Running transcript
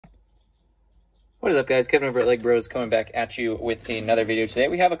What is up, guys? Kevin over at Legbros coming back at you with another video today.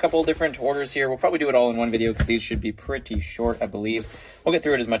 We have a couple different orders here. We'll probably do it all in one video because these should be pretty short, I believe. We'll get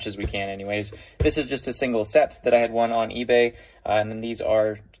through it as much as we can anyways. This is just a single set that I had won on eBay, and then these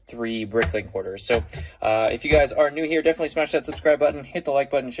are 3 BrickLink orders. So if you guys are new here, definitely smash that subscribe button, hit the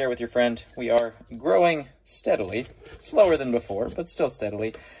like button, share with your friend. We are growing steadily, slower than before, but still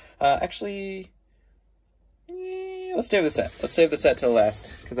steadily. Actually, let's save the set. Let's save the set till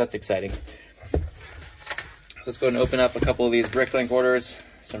last because that's exciting. Let's go ahead and open up a couple of these BrickLink orders,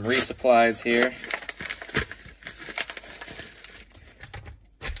 some resupplies here.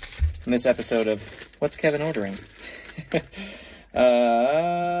 In this episode of What's Kevin Ordering? The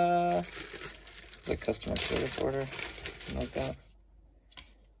customer service order, something like that.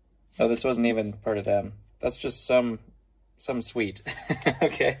 Oh, this wasn't even part of them. That's just some suite.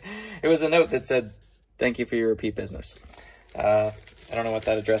 Okay. It was a note that said, "Thank you for your repeat business." I don't know what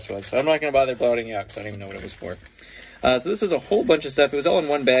that address was, so I'm not going to bother blotting it out because I don't even know what it was for. So this was a whole bunch of stuff. It was all in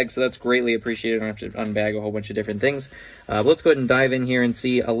one bag, so that's greatly appreciated. I don't have to unbag a whole bunch of different things. But let's go ahead and dive in here and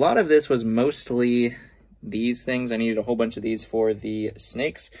see. A lot of this was mostly these things. I needed a whole bunch of these for the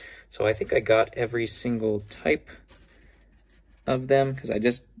snakes, so I think I got every single type of them because I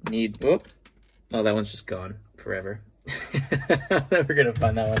just need... Whoop. Oh, that one's just gone forever. I'm never going to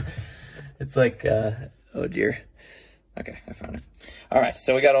find that one. It's like, oh dear. Okay, I found it. All right,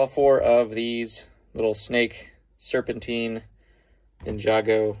 so we got all 4 of these little snake, serpentine,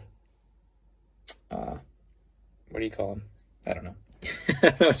 Ninjago, what do you call them? I don't know. I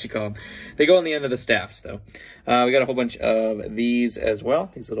don't know what you call them. They go on the end of the staffs, though. We got a whole bunch of these as well,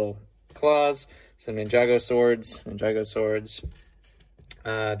 these little claws, some Ninjago swords.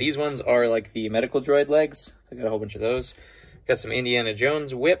 These ones are like the medical droid legs. I got a whole bunch of those. Got some Indiana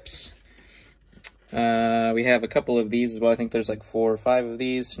Jones whips. We have a couple of these as well. I think there's like 4 or 5 of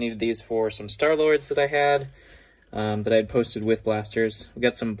these. Needed these for some Star-Lords that I had, that I had posted with blasters. We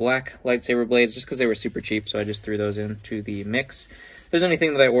got some black lightsaber blades just because they were super cheap, so I just threw those into the mix. If there's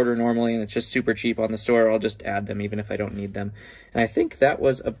anything that I order normally and it's just super cheap on the store, I'll just add them even if I don't need them. And I think that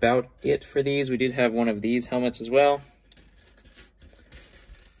was about it for these. We did have one of these helmets as well.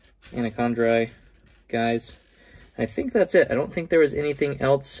 Anachondri guys. I think that's it. I don't think there was anything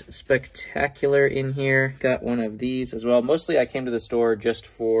else spectacular in here. Got one of these as well. Mostly I came to the store just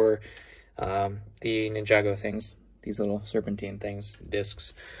for the Ninjago things. These little serpentine things,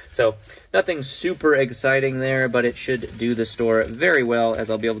 discs. So nothing super exciting there, but it should do the store very well as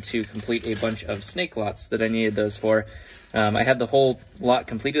I'll be able to complete a bunch of snake lots that I needed those for. I had the whole lot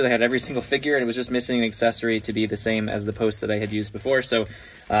completed. I had every single figure, and it was just missing an accessory to be the same as the post that I had used before. So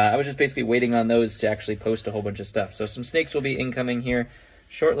I was just basically waiting on those to actually post a whole bunch of stuff. So some snakes will be incoming here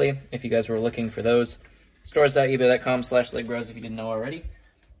shortly if you guys were looking for those. Stores.ebay.com/Legbros if you didn't know already.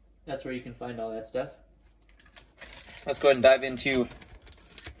 That's where you can find all that stuff. Let's go ahead and dive into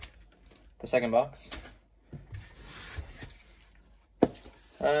the second box. I'm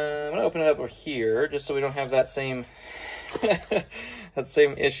going to open it up over here just so we don't have that same that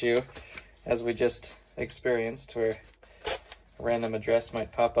same issue as we just experienced where a random address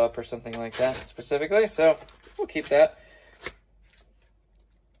might pop up or something like that specifically. So we'll keep that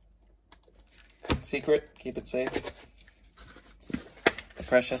secret, keep it safe.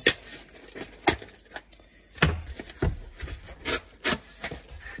 Precious.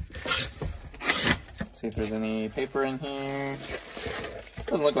 See if there's any paper in here.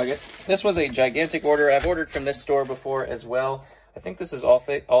 Doesn't look like it. This was a gigantic order. I've ordered from this store before as well. I think this is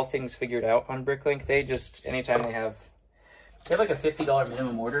all things figured out on BrickLink. They just, anytime they have like a $50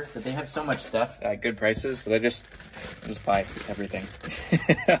 minimum order, but they have so much stuff at good prices that I just buy everything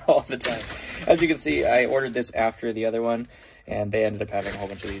all the time. As you can see, I ordered this after the other one, and they ended up having a whole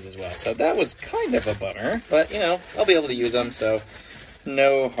bunch of these as well. So that was kind of a bummer, but you know, I'll be able to use them, so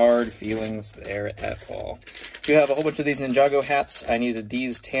no hard feelings there at all. You have a whole bunch of these Ninjago hats. I needed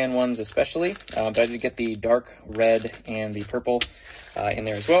these tan ones especially, but I did get the dark red and the purple in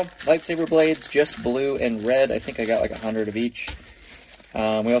there as well. Lightsaber blades, just blue and red. I think I got like 100 of each.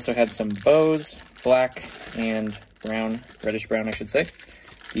 We also had some bows, black and brown, reddish brown I should say.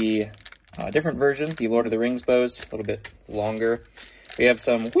 The different version, the Lord of the Rings bows, a little bit longer. We have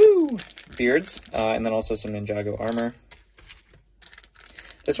some beards, and then also some Ninjago armor.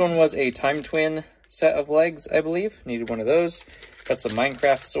 This one was a Time Twin set of legs, I believe. Needed one of those. Got some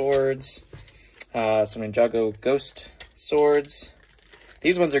Minecraft swords, some Ninjago ghost swords.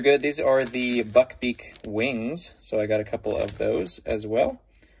 These ones are good. These are the Buckbeak wings, so I got a couple of those as well.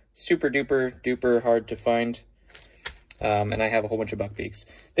 Super duper duper hard to find. And I have a whole bunch of buck peaks.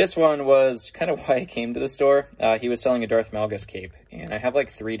 This one was kind of why I came to the store. He was selling a Darth Malgus cape, and I have like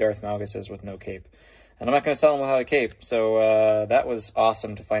 3 Darth Malguses with no cape. And I'm not going to sell them without a cape, so that was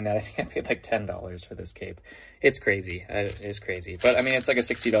awesome to find that. I think I paid like $10 for this cape. It's crazy. It is crazy. But, I mean, it's like a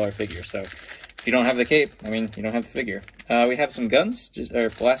 $60 figure, so if you don't have the cape, I mean, you don't have the figure. We have some guns, or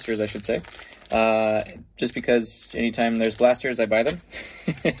blasters, I should say. Just because anytime there's blasters, I buy them,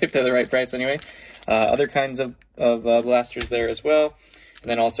 if they're the right price anyway. Other kinds of blasters there as well. And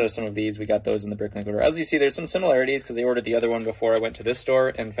then also some of these, we got those in the BrickLink order. As you see, there's some similarities because they ordered the other one before I went to this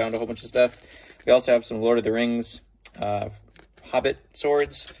store and found a whole bunch of stuff. We also have some Lord of the Rings Hobbit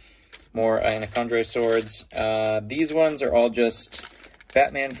swords, more Anacondro swords. These ones are all just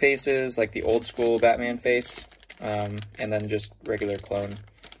Batman faces, like the old school Batman face, and then just regular clone,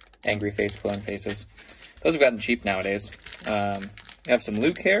 angry face clone faces. Those have gotten cheap nowadays. We have some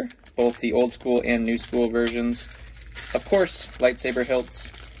Luke hair, both the old school and new school versions. Of course, lightsaber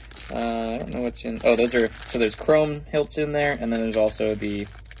hilts. I don't know what's in... Oh, those are... So there's chrome hilts in there, and then there's also the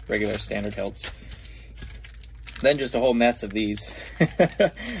regular standard hilts. Then just a whole mess of these. I don't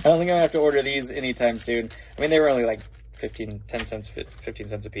think I'm going to have to order these anytime soon. I mean, they were only like 15 cents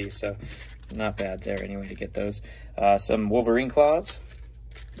a piece, so not bad there anyway to get those. Some Wolverine claws.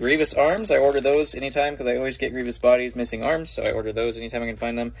 Grievous arms, I order those anytime because I always get Grievous bodies missing arms, so I order those anytime I can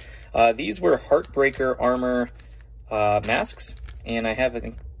find them. These were Heartbreaker armor masks, and I have, I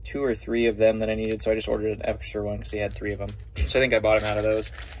think, 2 or 3 of them that I needed, so I just ordered an extra one because he had 3 of them. So I think I bought him out of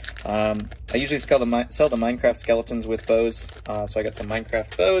those. I usually sell the Minecraft skeletons with bows, so I got some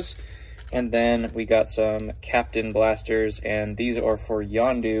Minecraft bows, and then we got some Captain blasters, and these are for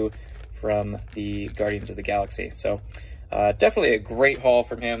Yondu from the Guardians of the Galaxy. So definitely a great haul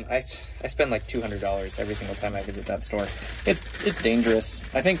from him. I spend like $200 every single time I visit that store. It's dangerous.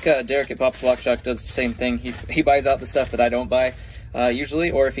 I think Derek at Pop's Block Shock does the same thing. He buys out the stuff that I don't buy. Usually,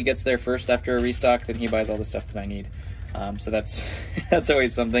 or if he gets there first after a restock, then he buys all the stuff that I need. So that's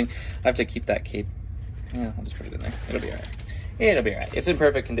always something. I have to keep that cape. Yeah, I'll just put it in there. It'll be alright. It'll be alright. It's in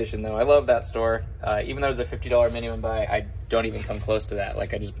perfect condition, though. I love that store. Even though there's a $50 minimum buy, I don't even come close to that.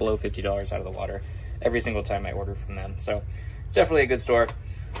 Like, I just blow $50 out of the water every single time I order from them. So it's definitely a good store.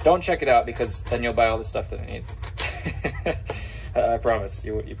 Don't check it out, because then you'll buy all the stuff that I need. I promise.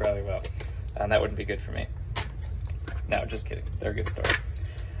 You probably will. And that wouldn't be good for me. No, just kidding. They're a good store.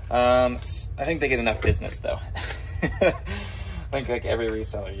 I think they get enough business, though. I think like every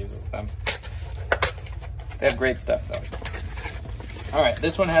reseller uses them. They have great stuff, though. All right,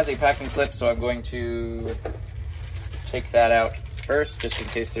 this one has a packing slip, so I'm going to take that out first, just in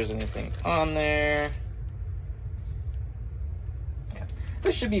case there's anything on there. Yeah.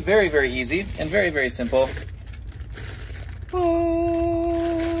 This should be very, very easy and very, very simple.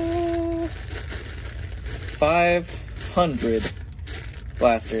 500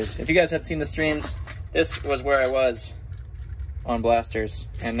 blasters. If you guys had seen the streams, this was where I was on blasters,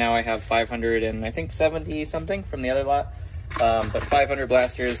 and now I have 500 and I think 70 something from the other lot. But 500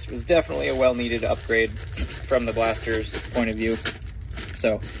 blasters was definitely a well-needed upgrade from the blasters point of view.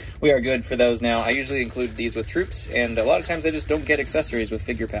 So we are good for those now. I usually include these with troops, and a lot of times I just don't get accessories with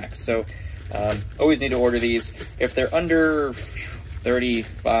figure packs. So always need to order these. If they're under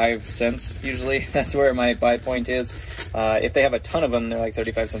 35 cents, usually, that's where my buy point is. If they have a ton of them, they're like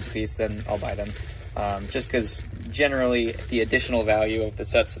 35 cents a piece, then I'll buy them. Just because generally the additional value of the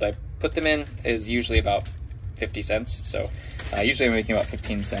sets that I put them in is usually about 50 cents. So usually I'm making about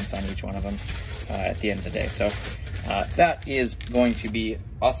 15 cents on each one of them at the end of the day. So that is going to be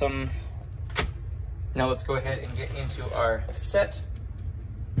awesome. Now let's go ahead and get into our set.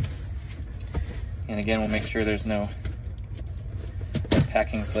 And again, we'll make sure there's no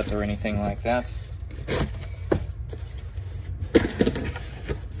packing slip or anything like that.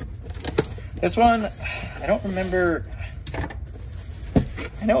 This one, I don't remember.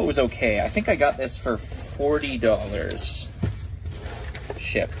 I know it was okay. I think I got this for $40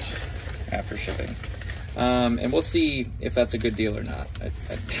 shipped after shipping. And we'll see if that's a good deal or not.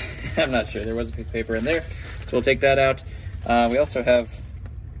 I'm not sure. There was a piece of paper in there, so we'll take that out. We also have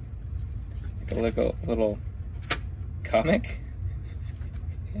a little comic.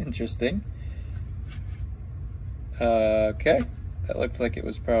 Interesting. Okay. That looked like it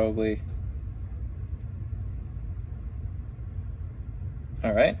was probably...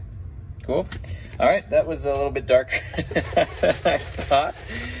 All right, cool. All right, that was a little bit darker than I thought.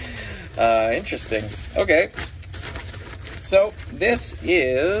 Interesting. Okay, so this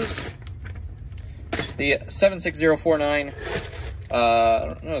is the 76049 I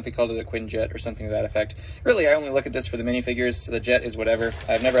don't know if they called it a Quinjet or something to that effect. Really, I only look at this for the minifigures, so the jet is whatever.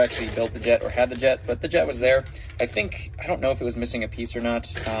 I've never actually built the jet or had the jet, but the jet was there. I don't know if it was missing a piece or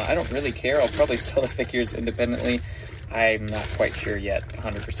not. I don't really care. I'll probably sell the figures independently. I'm not quite sure yet,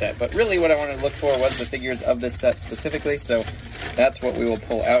 100%. But really what I wanted to look for was the figures of this set specifically, so that's what we will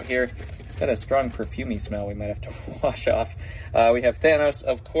pull out here. It's got a strong perfumey smell we might have to wash off. We have Thanos,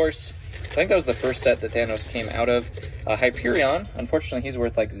 of course. I think that was the first set that Thanos came out of. Hyperion, unfortunately, he's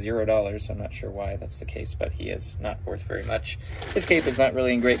worth like $0. I'm not sure why that's the case, but he is not worth very much. His cape is not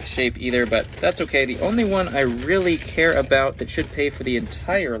really in great shape either, but that's okay. The only one I really care about that should pay for the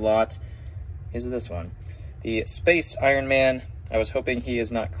entire lot is this one. The Space Iron Man. I was hoping he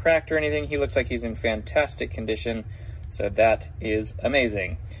is not cracked or anything. He looks like he's in fantastic condition, so that is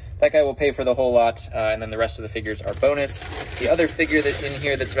amazing. That guy will pay for the whole lot, and then the rest of the figures are bonus. The other figure that's in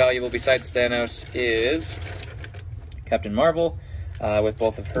here that's valuable besides Thanos is Captain Marvel, with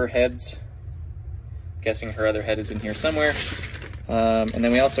both of her heads. Guessing her other head is in here somewhere. And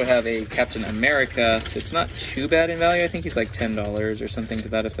then we also have a Captain America that's not too bad in value. I think he's like $10 or something to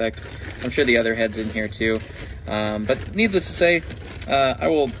that effect. I'm sure the other head's in here too. But needless to say, I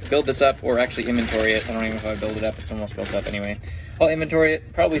will build this up, or actually inventory it. I don't even know if I build it up. It's almost built up anyway. I'll inventory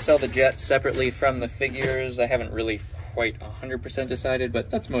it, probably sell the jet separately from the figures. I haven't really quite 100% decided, but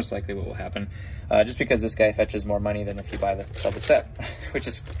that's most likely what will happen. Just because this guy fetches more money than if you sell the set, which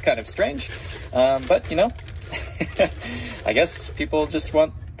is kind of strange. But, you know, I guess people just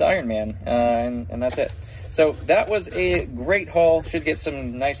want the Iron Man, and that's it. So that was a great haul. Should get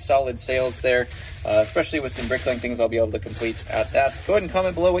some nice solid sales there, especially with some BrickLink things I'll be able to complete at that. Go ahead and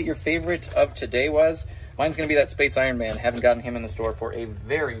comment below what your favorite of today was. Mine's going to be that Space Iron Man. Haven't gotten him in the store for a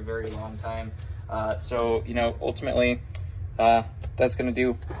very, very long time. So, you know, ultimately, that's going to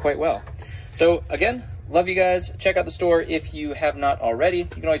do quite well. So, again, love you guys. Check out the store if you have not already. You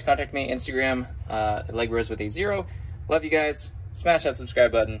can always contact me, Instagram, Legbros with a 0. Love you guys. Smash that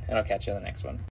subscribe button, and I'll catch you on the next one.